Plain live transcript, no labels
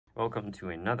Welcome to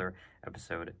another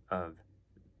episode of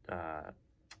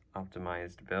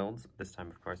Optimized Builds. This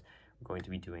time, of course, we're going to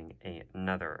be doing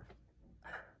another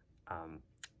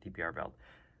DPR build.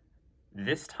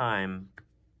 This time,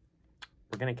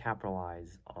 we're going to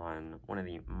capitalize on one of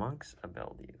the Monk's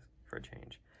abilities for a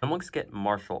change. The Monks get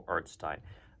martial arts die,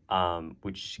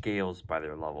 which scales by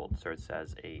their level. So it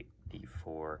says a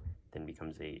D4, then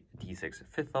becomes a D6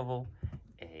 at 5th level,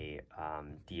 a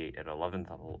D8 at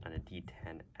 11th level, and a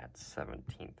D10 at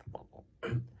 17th level.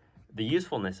 The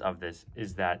usefulness of this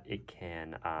is that it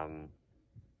can,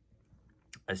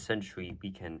 essentially, we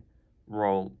can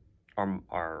roll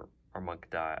our monk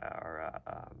die, our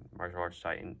martial arts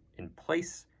die in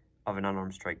place of an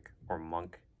unarmed strike or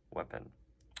monk weapon.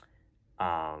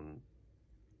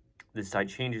 This die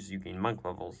changes as you gain monk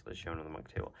levels, as shown on the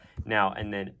monk table. Now,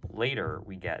 and then later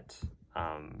we get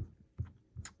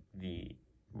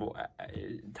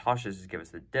Tasha's give us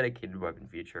the dedicated weapon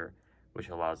feature, which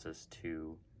allows us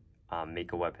to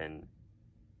make a weapon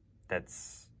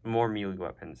that's more melee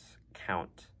weapons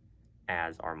count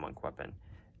as our monk weapon.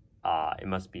 It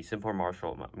must be simple or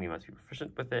martial, we must be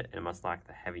proficient with it, and it must lack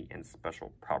the heavy and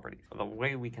special properties. So the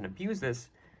way we can abuse this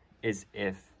is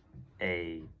if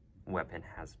a weapon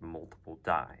has multiple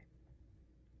die.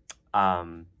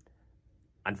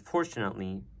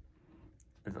 Unfortunately,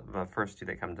 the first two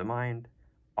that come to mind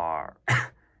are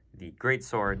the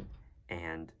Greatsword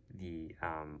and the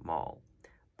Maul,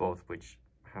 both which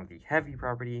have the heavy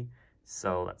property,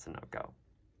 so that's a no-go.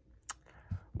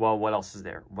 Well, what else is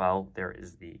there? Well, there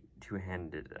is the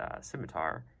two-handed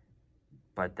scimitar,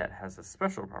 but that has a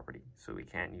special property, so we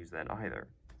can't use that either.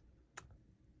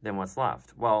 Then what's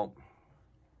left? Well,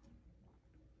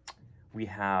 we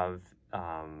have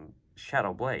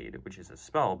Shadow Blade, which is a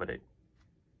spell, but it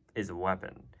is a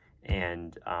weapon,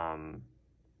 and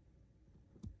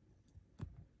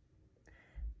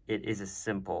it is a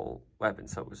simple weapon,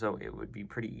 so it would be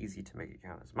pretty easy to make it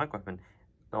count as a monk weapon.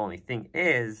 The only thing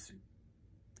is,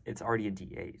 it's already a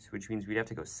D8, which means we'd have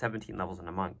to go 17 levels in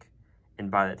a monk, and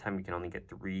by that time we can only get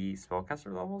 3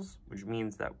 spellcaster levels, which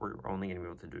means that we're only going to be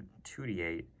able to do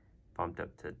 2D8 bumped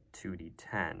up to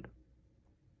 2D10,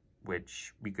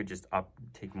 which we could just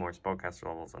take more spellcaster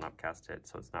levels and upcast it,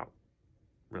 so it's not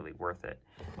really worth it.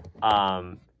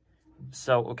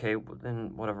 So okay,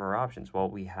 then what are our options? Well,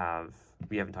 we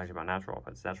haven't talked about natural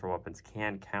weapons. Natural weapons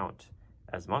can count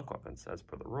as monk weapons as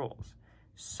per the rules.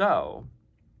 So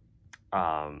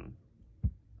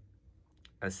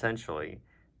essentially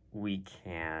we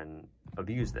can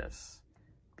abuse this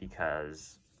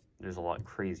because there's a lot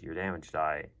crazier damage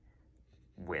die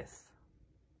with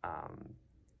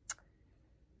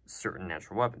certain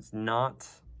natural weapons, not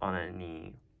on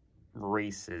any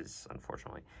races,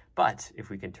 unfortunately. But if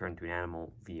we can turn to an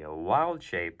animal via wild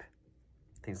shape,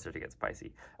 things start to get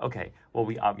spicy. Okay, well,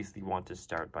 we obviously want to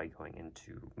start by going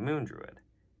into Moon Druid.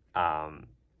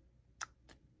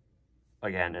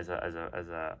 Again, as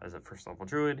a first level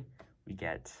druid, we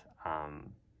get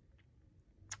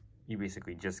you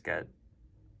basically just get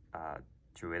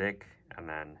druidic and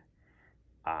then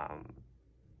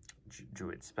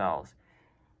druid spells.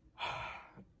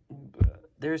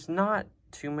 There's not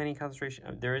too many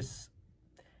concentration. There is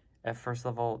at first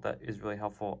level that is really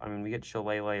helpful. I mean, we get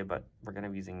Shillelagh, but we're going to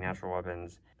be using natural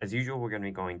weapons. As usual, we're going to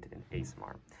be going to an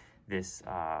ASMR. This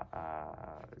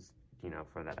is,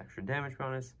 for that extra damage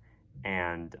bonus,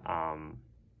 and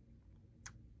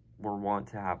we're want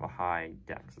to have a high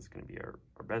dex. It's going to be our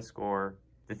best score.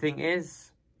 The thing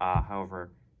is,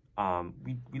 however,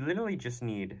 we literally just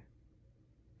need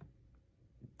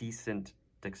decent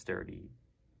dexterity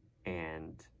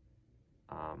and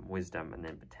wisdom, and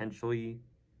then potentially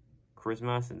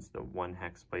charisma, since the 1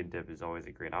 hex blade dip is always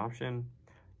a great option.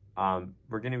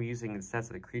 We're going to be using the stats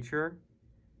of the creature.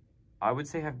 I would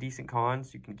say have decent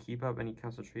cons. You can keep up any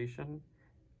concentration.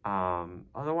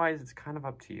 Otherwise, it's kind of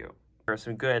up to you. There are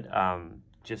some good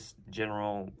just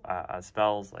general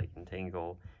spells like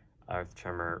Entangle, Earth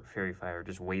Tremor, Fairy Fire,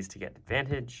 just ways to get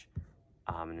advantage.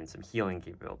 And then some healing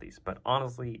capabilities, but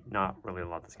honestly, not really a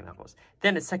lot that's going to help us.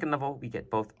 Then at second level, we get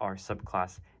both our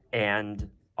subclass and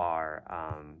our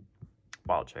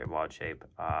wild shape. Wild shape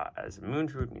as a Moon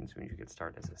Druid means we get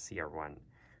started as a CR1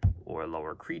 or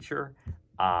lower creature.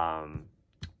 And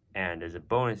as a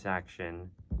bonus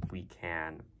action, we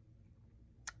can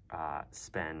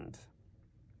spend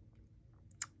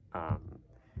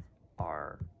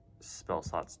our spell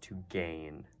slots to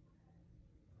gain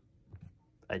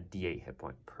a D8 hit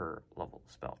point per level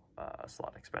spell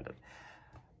slot expended,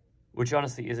 which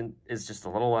honestly is just a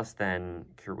little less than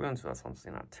Cure Wounds, so that's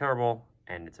honestly not terrible,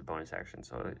 and it's a bonus action,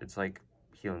 so it's like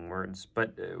healing words,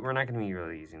 but we're not going to be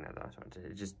really using that much.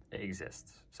 It just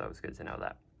exists, so it's good to know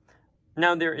that.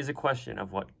 Now, there is a question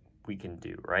of what we can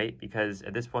do, right? Because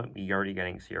at this point, we're already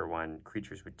getting CR1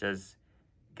 creatures, which does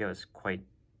give us quite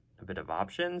a bit of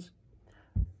options.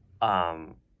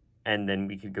 And then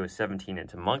we could go 17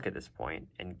 into Monk at this point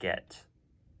and get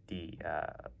the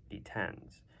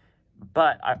D10s.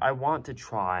 But I want to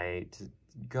try to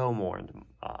go more into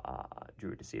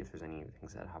Druid to see if there's any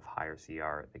things that have higher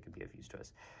CR that could be of use to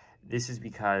us. This is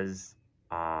because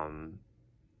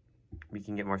we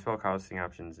can get more spellcasting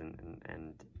options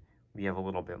and we have a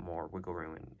little bit more wiggle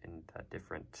room in the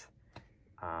different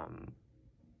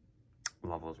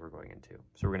levels we're going into.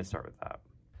 So we're going to start with that.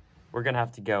 We're going to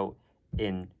have to go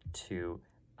into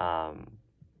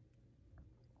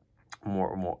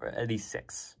more at least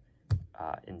 6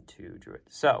 into Druid.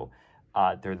 So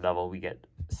 3rd level we get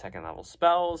 2nd level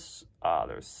spells.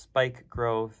 There's spike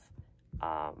growth.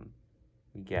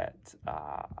 We get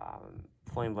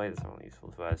flame blade. That's not really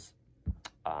useful to us.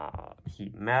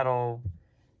 Heat metal,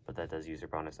 but that does use a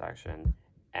bonus action,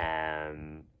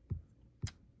 and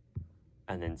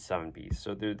then summon beast.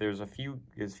 So there's a few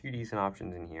decent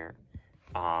options in here.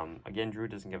 Again,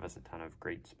 Druid doesn't give us a ton of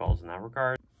great spells in that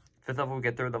regard. 5th level, we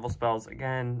get 3rd level spells.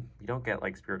 Again, you don't get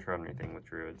like Spirit Trap or anything with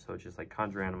Druid, so it's just like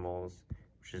Conjure Animals,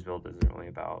 which this build isn't really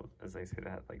about, as I say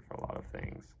that like for a lot of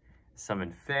things.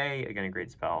 Summon Fae, again, a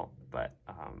great spell, but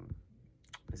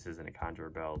this isn't a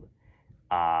Conjure build.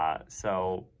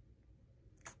 So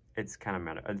it's kind of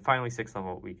meta. And finally, 6th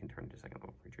level, we can turn into 2nd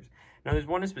level creatures. Now, there's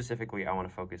one specifically I want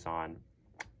to focus on,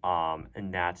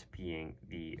 and that being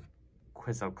the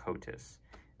Quetzalcoatlus.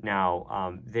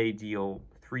 Now, they deal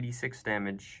 3d6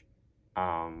 damage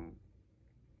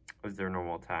as their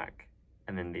normal attack,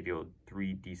 and then they deal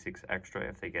 3d6 extra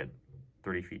if they get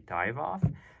 30 feet dive off.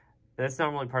 That's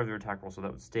not really part of their attack roll, so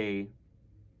that would stay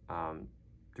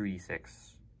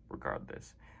 3d6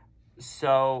 regardless.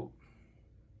 So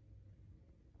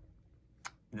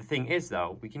the thing is,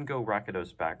 though, we can go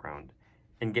Rakdos background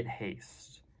and get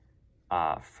haste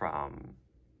from,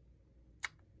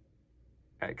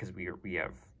 because we're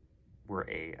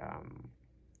a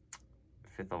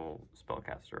 5th level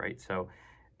spellcaster, right? So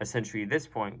essentially at this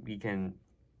point we can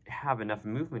have enough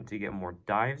movement to get more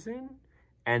dives in,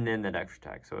 and then that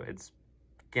extra attack. So it's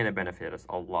gonna benefit us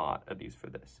a lot, at least for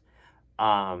this.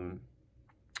 Now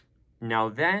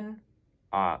then,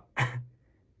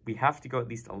 we have to go at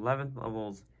least 11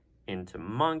 levels into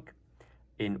Monk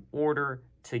in order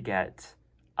to get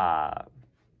our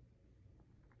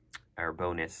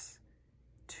bonus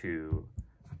to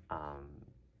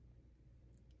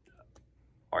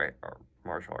our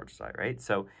martial arts side, right?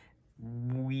 So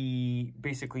we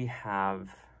basically have,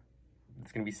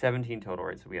 it's going to be 17 total,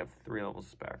 right? So we have 3 levels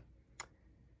spare.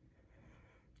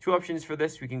 2 options for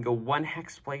this. We can go 1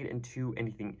 Hexblade and 2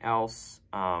 anything else.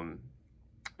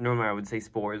 Normally I would say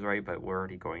Spores, right? But we're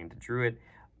already going into Druid.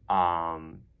 Or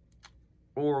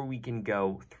we can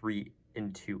go 3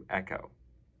 into Echo.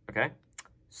 Okay?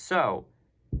 So,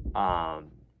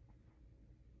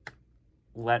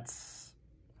 let's,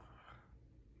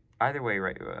 either way,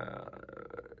 right?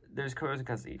 There's pros and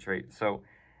cons to each, right? So,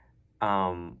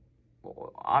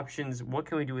 options, what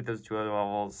can we do with those 2 other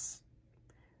levels?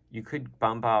 You could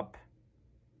bump up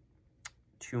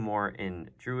 2 more in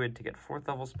Druid to get 4th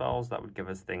level spells. That would give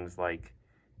us things like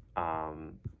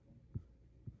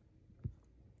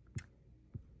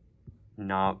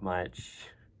not much.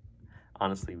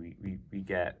 Honestly, we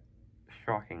get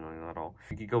shockingly little.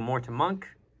 We could go more to Monk.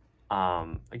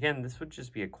 Again, this would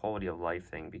just be a quality of life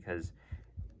thing, because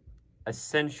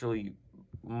essentially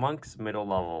Monk's middle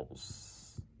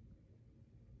levels,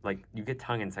 like you get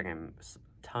Tongue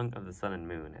of the Sun and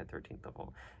Moon at 13th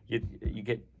level. You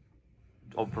get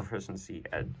proficiency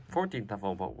at 14th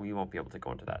level, but we won't be able to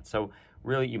go into that. So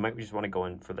really, you might just want to go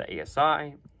in for the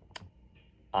ASI,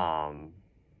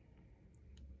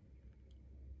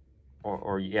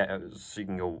 or yeah, so you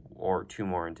can go, or 2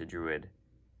 more into Druid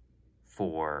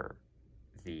for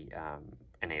the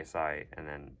an ASI and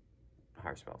then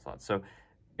higher spell slots. So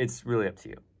it's really up to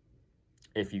you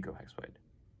if you go Hexblade.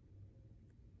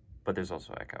 But there's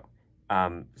also Echo.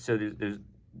 So there's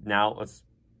now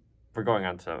we're going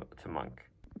on to Monk.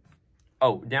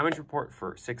 Oh, damage report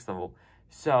for 6th level.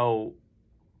 So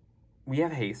we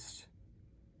have haste,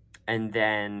 and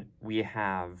then we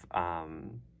have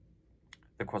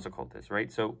the Quetzalcoatlus,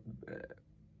 right? So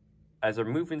as our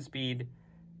movement speed,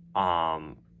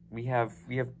 we have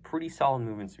pretty solid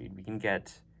movement speed. We can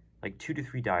get like 2 to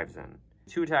 3 dives in.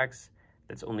 2 attacks,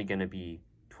 that's only going to be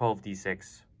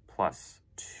 12d6 plus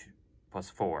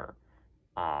 4,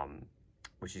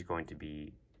 which is going to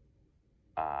be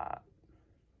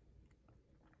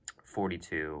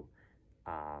 42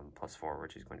 plus 4,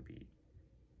 which is going to be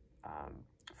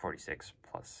 46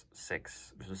 plus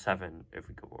 6, so 7 if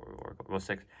we go well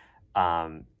 6,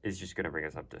 is just going to bring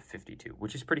us up to 52,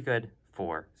 which is pretty good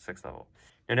for 6th level.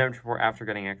 Now damage report after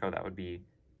getting Echo, that would be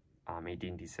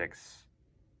 18d6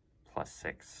 plus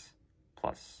 6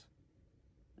 plus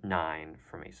 9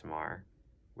 from ASMR,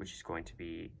 which is going to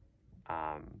be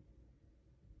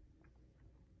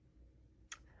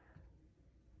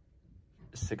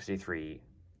 63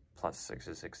 plus 6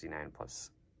 is 69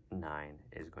 plus 9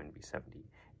 is going to be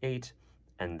 78,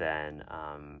 and then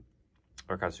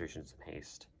our concentration is in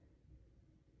haste,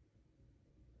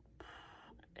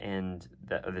 and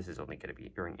this is only going to be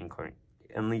during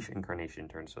Unleash Incarnation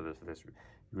turn, so this you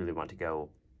really want to go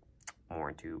more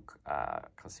into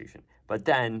Constitution. But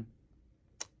then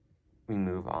we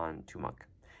move on to Monk.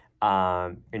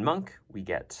 In Monk, we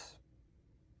get,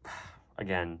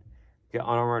 again, we get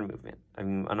unarmored movement.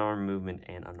 Unarmored movement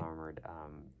and unarmored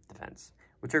defense,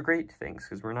 which are great things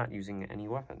because we're not using any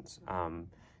weapons.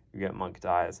 We get Monk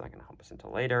Die, it's not going to help us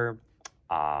until later.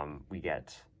 We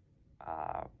get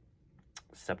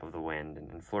Step of the Wind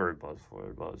and Flurry of Blows. Flurry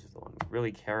of Blows is the one we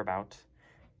really care about.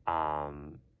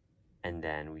 And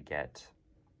then we get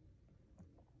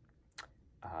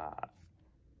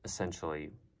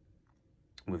essentially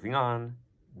moving on,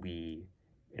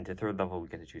 into 3rd level we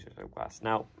get to choose our subclass.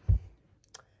 Now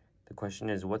the question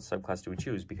is, what subclass do we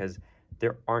choose? Because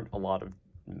there aren't a lot of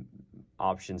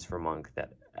options for Monk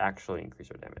that actually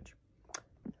increase our damage.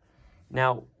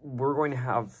 Now we're going to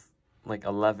have like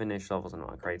 11-ish levels in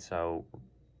Monk, right? So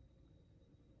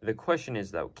the question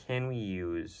is though, can we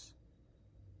use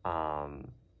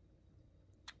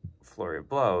Flurry of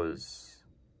Blows?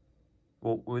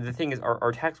 Well, the thing is, our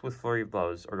attacks with Flurry of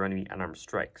Blows are going to be unarmed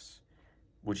strikes,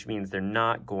 which means they're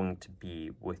not going to be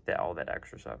with all that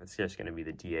extra stuff. It's just going to be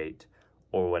the D8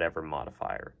 or whatever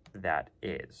modifier that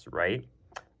is, right?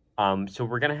 So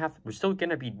we're still going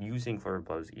to be using Flurry of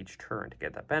Blows each turn to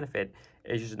get that benefit.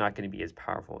 It's just not going to be as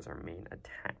powerful as our main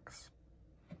attacks.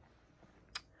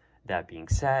 That being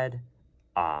said,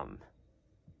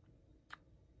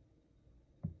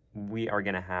 we are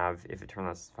going to have, if it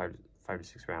turns out 5 to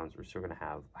 6 rounds, we're still going to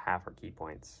have half our key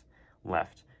points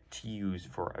left to use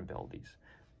for abilities.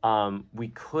 We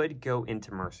could go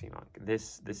into Mercy Monk.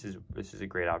 This is a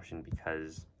great option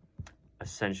because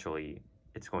essentially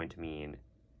it's going to mean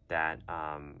that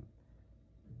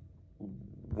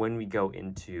when we go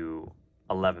into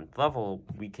 11th level,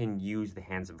 we can use the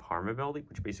Hands of Harm ability,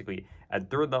 which basically at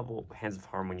 3rd level, Hands of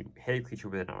Harm, when you hit a creature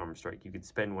with an armor strike, you can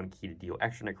spend 1 key to deal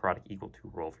extra necrotic equal to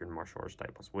roll for your martial arts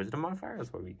type plus wisdom modifier.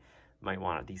 That's why we might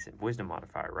want a decent wisdom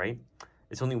modifier, right?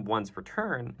 It's only once per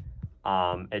turn.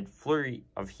 At Flurry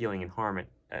of Healing and Harm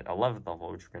at 11th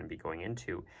level, which we're going to be going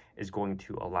into, is going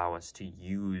to allow us to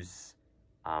use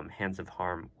Hands of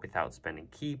Harm without spending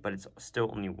key, but it's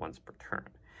still only once per turn.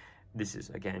 This is,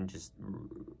 again, just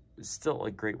still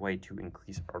a great way to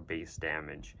increase our base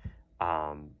damage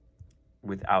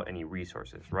without any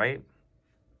resources, right?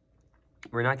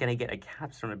 We're not going to get a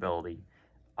capstone ability,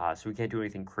 so we can't do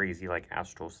anything crazy like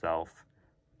Astral Self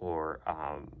or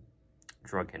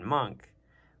Drunken Monk.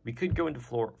 We could go into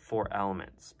 4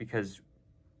 elements because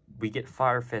we get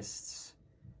Fire Fists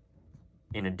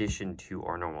in addition to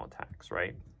our normal attacks,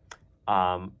 right?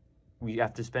 We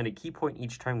have to spend a key point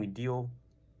each time we deal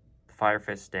Fire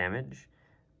Fist damage.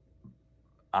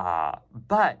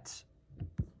 But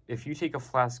if you take a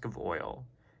Flask of Oil,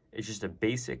 it's just a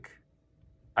basic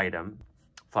item.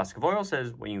 Flask of Oil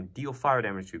says when you deal fire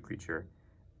damage to a creature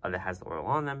that has the oil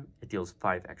on them, it deals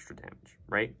 5 extra damage,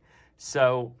 right?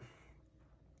 So,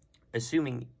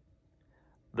 assuming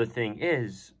the thing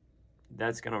is,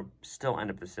 that's going to still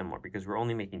end up as similar because we're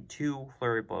only making 2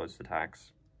 Flurry Blows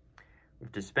attacks. We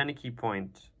have to spend a key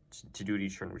point to do it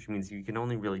each turn, which means you can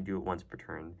only really do it once per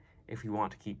turn if you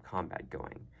want to keep combat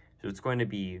going. So it's going to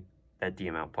be that D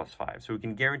amount plus 5. So we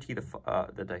can guarantee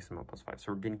the dice amount plus 5.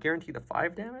 So we're going to guarantee the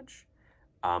 5 damage,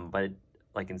 but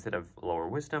like instead of lower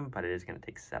wisdom, but it is going to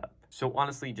take setup. So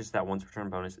honestly, just that once per turn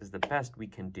bonus is the best we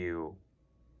can do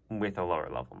with a lower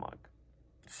level Monk.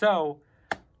 So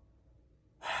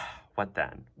what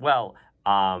then? Well,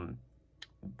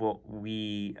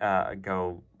 we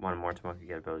go one more to Monk to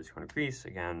get abilities to increase.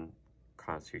 Again,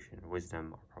 Constitution and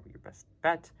Wisdom are probably your best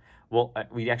bet. Well,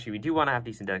 we do want to have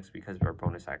decent decks because our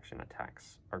bonus action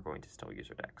attacks are going to still use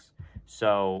our decks.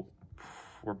 So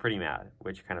we're pretty mad,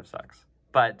 which kind of sucks.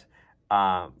 But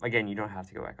again, you don't have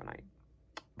to go Echo Knight.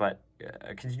 But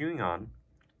continuing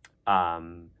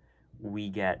on, we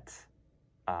get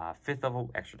 5th level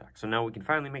extra attack. So now we can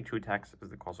finally make 2 attacks as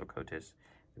the Colossal Cotis.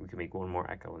 We can make 1 more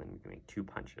Echo, and then we can make 2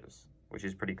 punches. which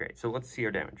is pretty great. So let's see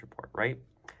our damage report, right?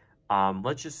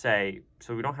 Let's just say,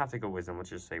 so we don't have to go wisdom, let's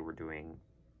just say we're doing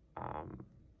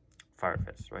Fire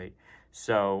Fist, right?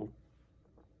 So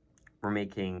we're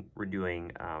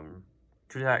doing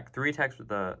 3 attacks with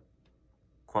the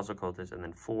Colossal Cultist, and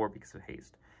then 4 because of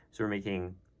haste. So we're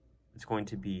making, it's going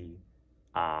to be,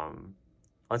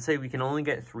 let's say we can only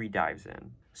get 3 dives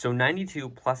in. So 92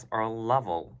 plus our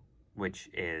level, which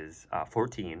is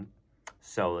 14.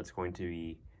 So it's going to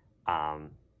be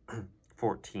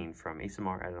 14 from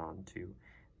ASMR added on to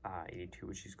 82,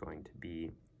 which is going to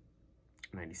be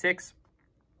 96.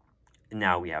 And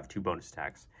now we have 2 bonus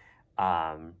attacks.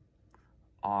 I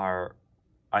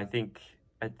think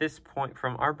at this point,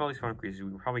 from our ability score increases, we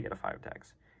can probably get a 5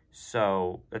 attacks.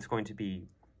 So it's going to be,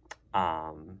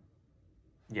 yeah,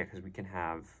 because we can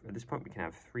have, at this point, we can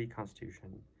have 3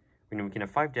 Constitution. We can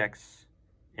have 5 Dex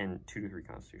and 2 to 3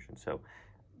 Constitution. So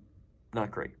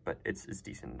not great, but it's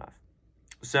decent enough.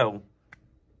 So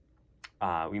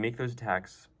we make those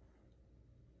attacks,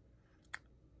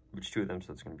 which 2 of them,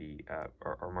 so it's going to be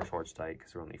our martial arts die,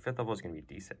 because we're only 5th level, is going to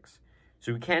be D6.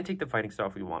 So we can take the fighting style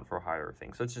if we want for a higher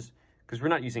thing. So it's just, because we're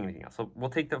not using anything else. So we'll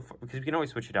take because we can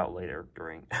always switch it out later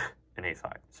during an A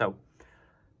side. So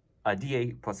a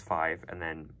D8 plus 5, and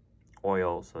then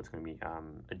oil, so it's going to be a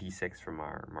D6 from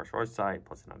our martial arts side,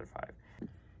 plus another 5.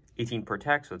 18 per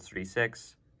attack, so it's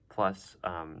 36, plus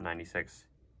 96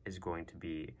 is going to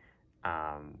be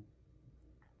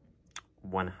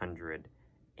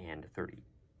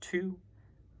 132.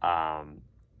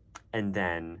 And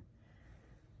then,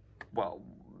 well,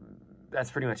 that's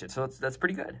pretty much it. So that's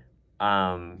pretty good.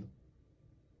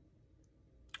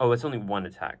 Oh, it's only 1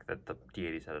 attack that the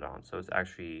D80 set it on. So it's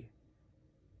actually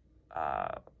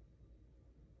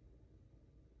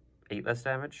 8 less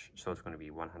damage. So it's going to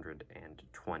be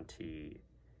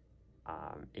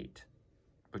 128,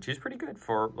 which is pretty good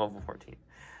for level 14.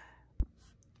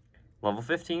 Level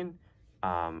 15,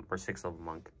 we're 6th level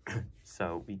monk.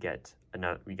 So we get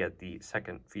the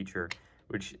second feature,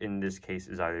 which in this case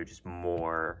is either just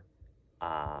more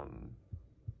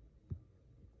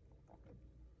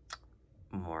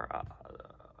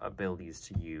abilities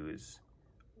to use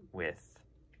with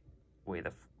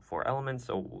the 4 elements.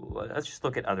 So let's just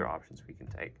look at other options we can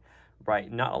take.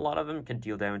 Right, not a lot of them can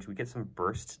deal damage. We get some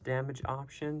burst damage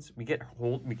options. We get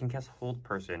hold. We can cast Hold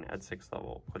Person at 6th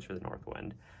level, which is the North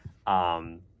Wind.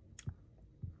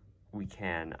 We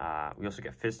also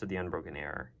get Fist of the Unbroken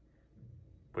Air,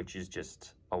 which is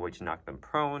just a way to knock them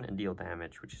prone and deal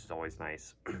damage, which is always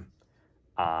nice.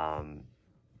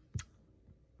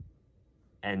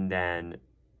 And then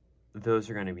those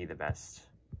are going to be the best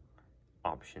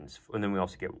options. And then we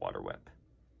also get Water Whip,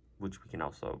 which we can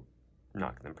also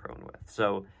knock them prone with.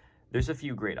 So there's a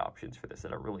few great options for this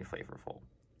that are really flavorful.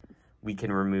 We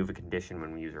can remove a condition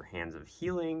when we use our Hands of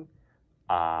Healing,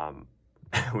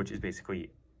 which is basically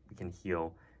we can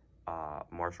heal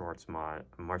martial arts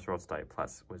die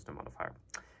plus wisdom modifier.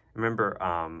 Remember,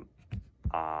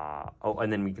 oh,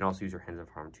 and then we can also use our Hands of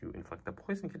Harm to inflict the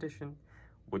poison condition,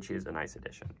 which is a nice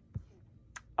addition.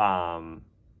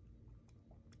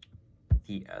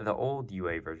 The old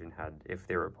UA version had, if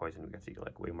they were poisoned, we got to do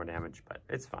like way more damage, but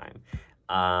it's fine.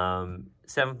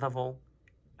 7th level,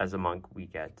 as a monk, we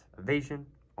get Evasion,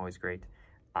 always great.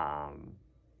 8th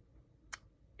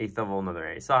level, another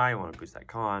ASI, I want to boost that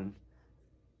con.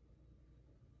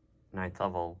 9th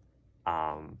level,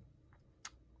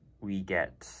 we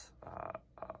get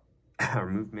our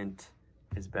movement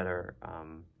is better.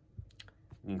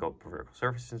 You can go vertical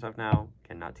surface and stuff now.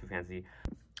 Again, not too fancy.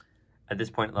 At this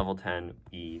point, level 10,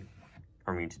 we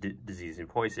are immune to disease and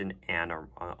poison, and our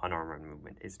unarmored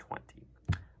movement is 20,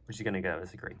 which is going to give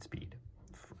us a great speed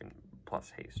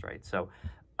plus haste, right? So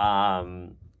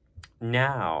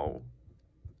now,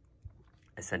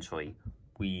 essentially,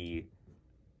 we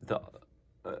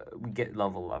get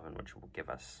level 11, which will give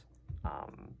us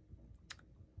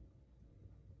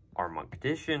our monk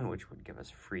edition, which would give us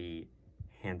free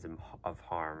Hands of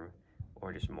Harm,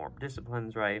 or just more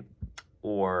disciplines, right?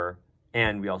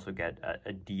 And we also get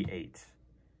a D8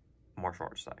 martial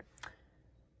arts die.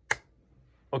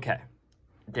 Okay,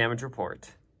 damage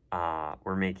report.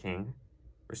 We're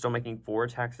still making 4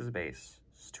 attacks as a base,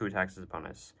 2 attacks as a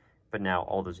bonus, but now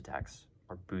all those attacks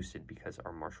are boosted because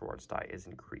our martial arts die is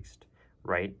increased,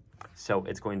 right? So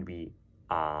it's going to be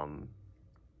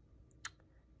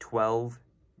 12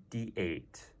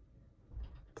 D8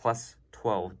 plus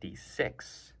 12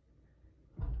 D6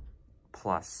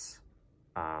 plus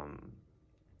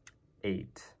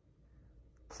 8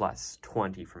 plus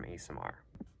 20 from ASMR.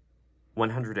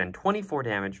 124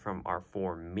 damage from our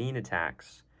 4 main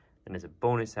attacks, and as a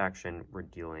bonus action, we're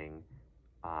dealing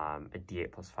a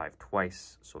d8 plus 5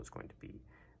 twice, so it's going to be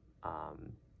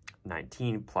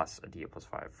 19 plus a d8 plus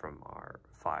 5 from our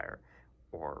fire,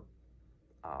 or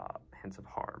Hints of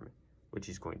Harm, which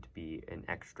is going to be an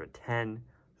extra 10. So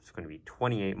it's going to be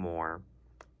 28 more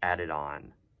added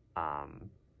on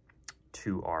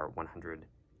to our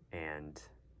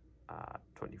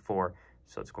 124.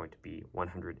 So it's going to be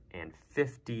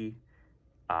 150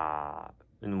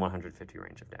 in the 150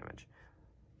 range of damage.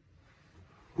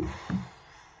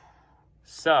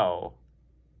 So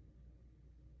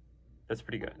that's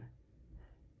pretty good.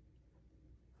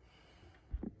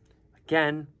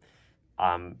 Again,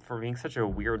 for being such a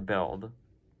weird build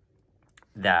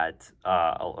that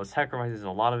sacrifices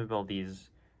a lot of abilities,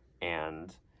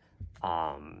 and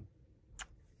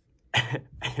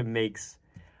it makes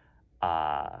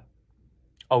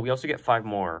oh, we also get 5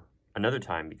 more another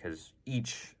time because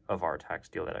each of our attacks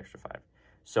deal that extra 5.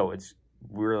 So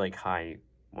we're like high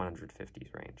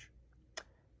 150s range.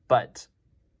 But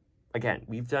again,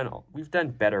 we've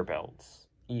done better builds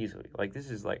easily. Like, this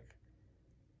is like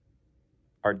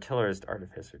Artillerist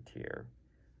Artificer tier.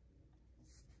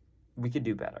 We could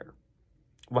do better.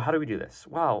 Well, how do we do this?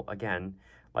 Well, again,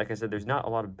 like I said, there's not a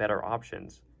lot of better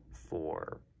options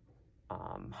for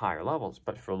higher levels,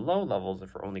 but for low levels,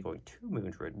 if we're only going 2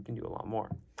 Moon Druid, we can do a lot more.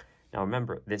 Now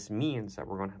remember, this means that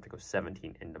we're going to have to go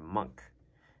 17 into Monk,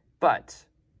 but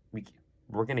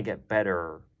we're going to get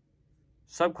better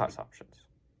subclass options,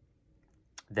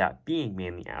 that being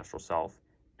mainly Astral Self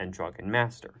and Drunken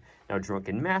Master. Now,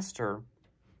 Drunken Master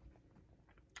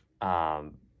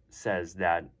says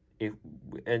that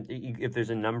if there's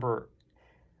any number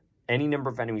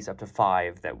of enemies up to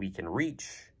 5 that we can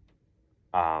reach,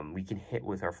 we can hit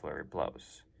with our Flurry of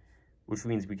Blows, which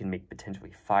means we can make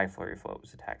potentially 5 Flurry of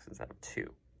Blows attacks instead of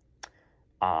 2.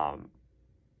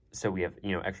 So we have,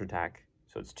 extra attack.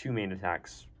 So it's 2 main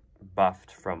attacks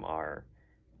buffed from our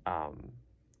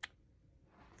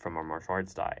martial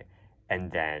arts die, and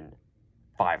then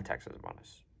 5 attacks as a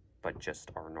bonus, but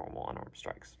just our normal unarmed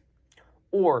strikes.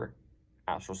 Or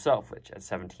Astral Self, which at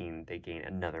 17 they gain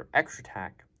another extra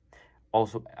attack.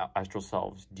 Also, Astral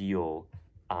Selves deal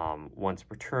once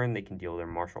per turn, they can deal their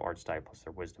martial arts die plus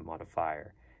their wisdom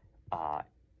modifier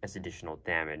as additional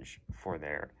damage for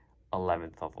their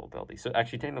 11th level ability. So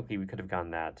actually, technically, we could have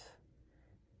gotten that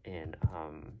in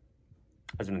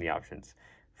as one of the options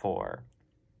for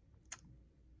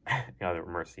either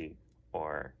Mercy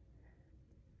or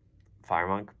Fire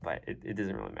Monk, but it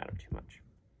doesn't really matter too much.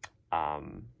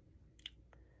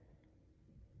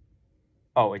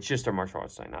 Oh, it's just our martial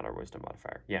arts die, not our wisdom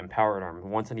modifier. Yeah, empowered arm.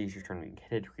 Once on each turn, we can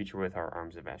hit a creature with our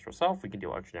arms of Astral Self. We can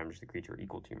deal extra damage to the creature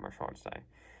equal to your martial arts die.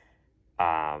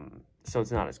 So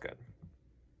it's not as good.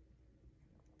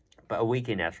 But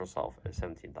Awaken Astral Self at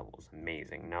 17th level is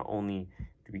amazing. Not only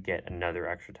do we get another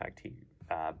extra attack,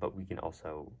 but we can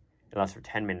also, it lasts for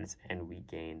 10 minutes, and we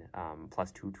gain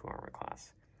 +2 to armor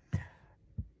class.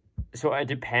 So it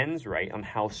depends, right, on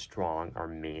how strong our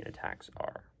main attacks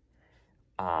are.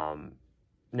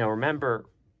 Now remember,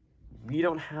 we're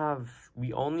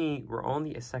only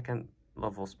a 2nd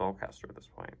level spellcaster at this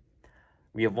point.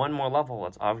 We have 1 more level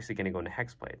that's obviously going to go into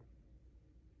Hexblade.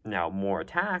 Now, more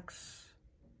attacks,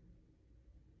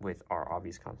 with our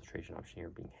obvious concentration option here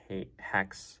being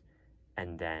Hex,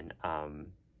 and then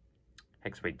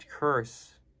Hexblade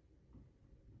Curse.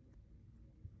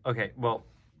 Okay, well,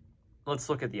 let's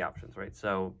look at the options, right?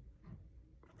 So,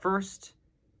 first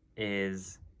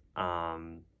is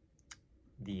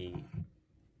the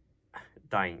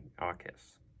Dying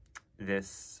Arcus.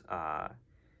 This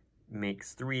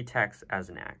makes 3 attacks as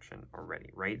an action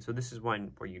already, right? So this is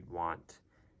one where you'd want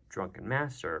Drunken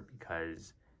Master,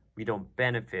 because we don't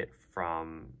benefit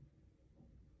from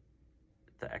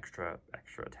the extra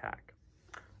attack.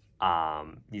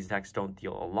 These attacks don't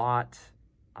deal a lot.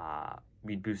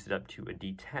 We'd boost it up to a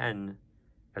d10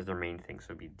 as their main thing,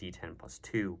 so it'd be d10 plus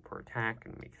 2 per attack,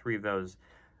 and make 3 of those.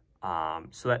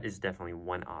 So that is definitely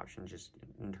one option, just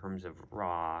in terms of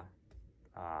raw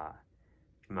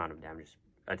amount of damage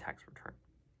attacks per turn.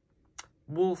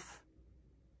 Wolf,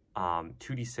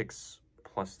 2d6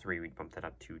 plus 3, we'd bump that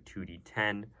up to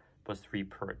 2d10 plus 3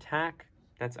 per attack.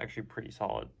 That's actually pretty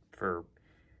solid for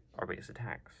our base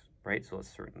attacks, right? So that's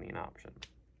certainly an option.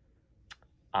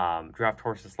 Draft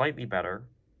Horse is slightly better.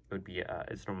 It would be,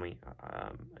 it's normally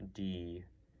a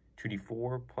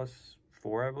 2d4 plus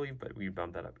 4, I believe, but we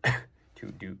bump that up to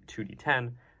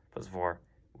 2d10 plus 4,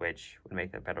 which would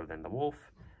make that better than the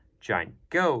Wolf. Giant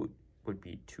Goat would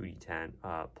be 2d10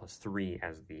 plus 3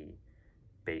 as the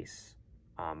base,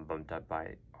 bumped up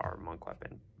by our Monk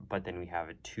weapon. But then we have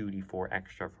a 2d4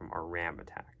 extra from our Ram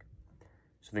attack.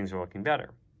 So things are looking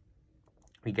better.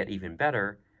 we get even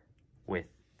better with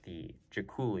the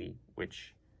Jakuli,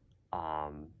 which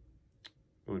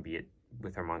would be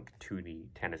with our monk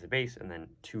 2d10 as a base, and then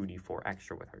 2d4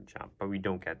 extra with our jump. But we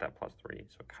don't get that +3,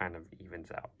 so it kind of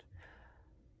evens out.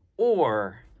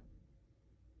 Or,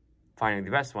 finally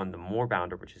the best one, the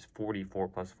Moorbounder, which is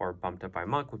 4d4 + 4 bumped up by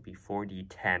monk, would be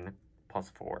 4d10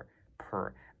 + 4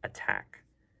 per attack.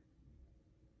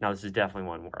 Now, this is definitely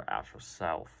one where Astral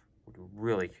Self would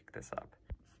really kick this up.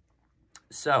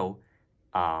 So,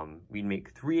 we'd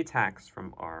make 3 attacks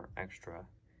from our extra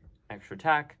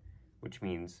attack, which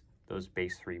means those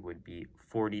base 3 would be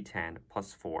 4d10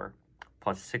 + 4,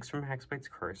 + 6 from Hexblade's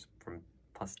Curse, from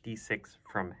plus d6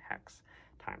 from Hex,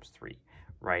 times 3,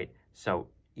 right? So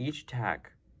each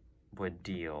attack would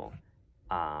deal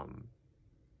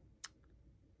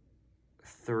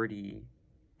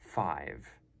 35,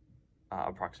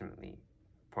 approximately,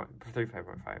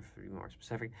 35.5 to be more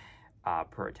specific,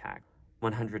 per attack.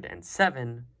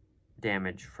 107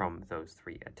 damage from those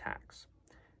 3 attacks.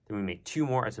 Then we make 2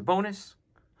 more as a bonus.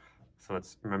 So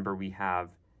let's remember we have,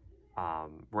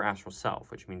 we're Astral Self,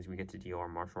 which means we get to deal our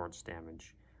martial arts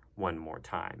damage 1 more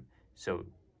time. So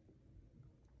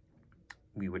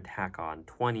we would tack on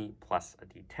 20 plus a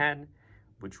d10,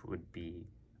 which would be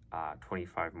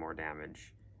 25 more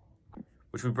damage,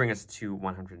 which would bring us to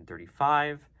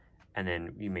 135. And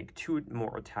then we make 2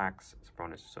 more attacks as a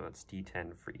bonus, so that's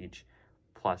d10 for each.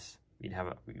 Plus, we'd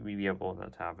be able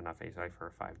to have enough ASI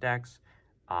for 5 decks,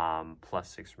 plus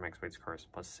 6 from Hexblade's Curse,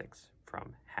 plus 6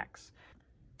 from Hex.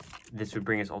 This would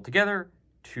bring us all together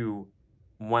to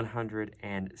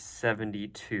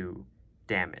 172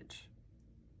 damage.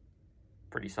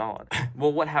 Pretty solid.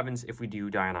 Well, what happens if we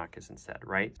do Dionychus instead,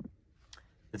 right?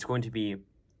 It's going to be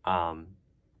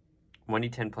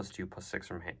 1d10 + 2 + 6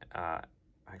 from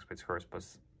Hexblade's Curse,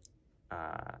 plus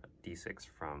d6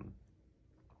 from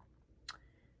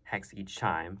Hex each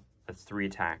time. That's 3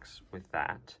 attacks with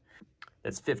that.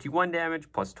 That's 51 damage,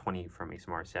 plus 20 from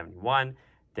ASMR 71.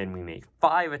 Then we make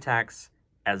 5 attacks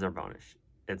as our bonus.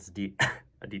 It's a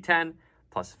d10,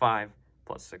 plus 5,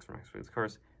 plus 6 from Hexblade's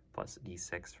Curse, plus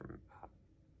d6 from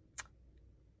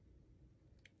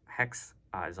Hex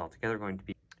is altogether going to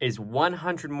be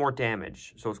 100 more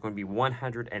damage. So it's going to be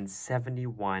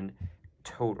 171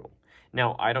 total.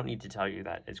 Now, I don't need to tell you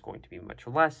that it's going to be much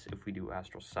less if we do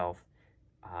Astral Self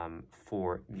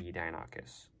for the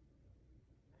Dionychus.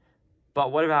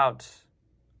 But what about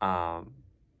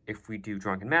if we do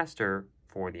Drunken Master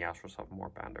for the Astral Self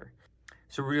Moorbounder?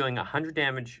 So we're dealing 100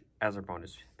 damage as our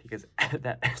bonus because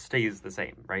that stays the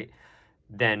same, right?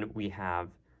 Then we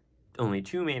have only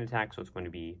 2 main attacks, so it's going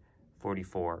to be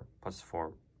 44 +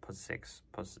 4 + 6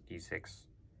 + d6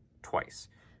 twice.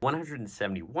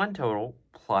 171 total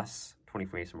plus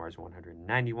 24 ASMR is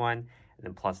 191, and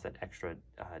then plus that extra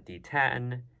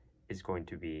d10 is going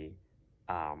to be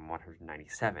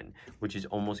 197, which is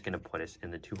almost going to put us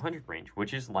in the 200 range,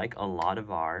 which is like a lot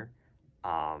of our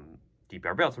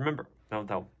DPR builds. Remember,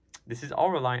 though, this is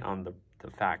all reliant on the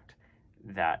fact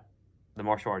that the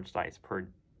martial arts dice per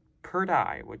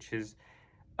die, which is,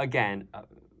 again,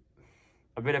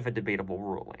 a bit of a debatable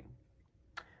ruling.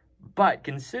 But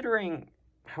considering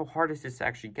how hard is this to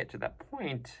actually get to that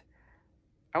point,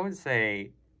 I would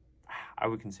say I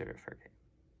would consider it fair game.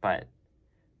 But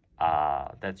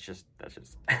that's just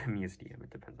me as DM. It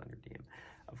depends on your DM,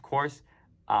 of course.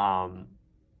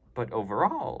 But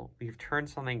overall, we've turned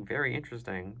something very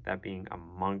interesting, that being a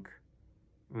monk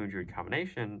Moon Druid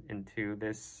combination, into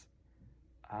this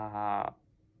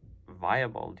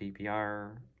viable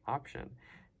DPR option.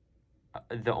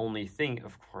 The only thing,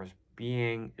 of course,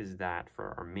 being is that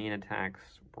for our main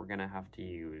attacks, we're gonna have to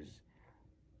use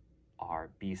our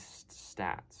beast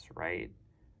stats, right?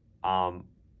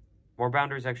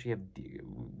 Moorbounders actually have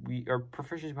our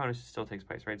proficiency bonus still takes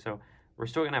place, right? So we're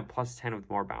still gonna have +10 with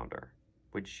Moorbounder,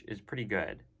 which is pretty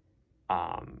good.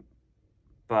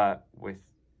 But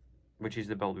which is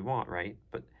the build we want, right?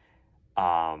 But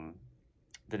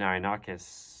the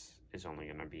Dionychus is only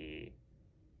gonna be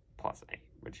 +8,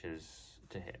 which is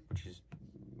to hit, which is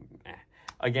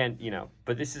again,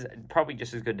 but this is probably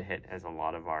just as good to hit as a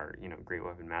lot of our, Great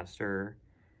Weapon Master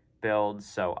builds.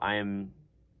 So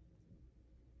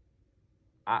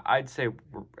I'd say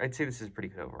this is pretty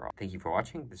good overall. Thank you for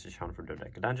watching. This is Sean for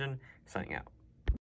Dodeca Dungeon, signing out.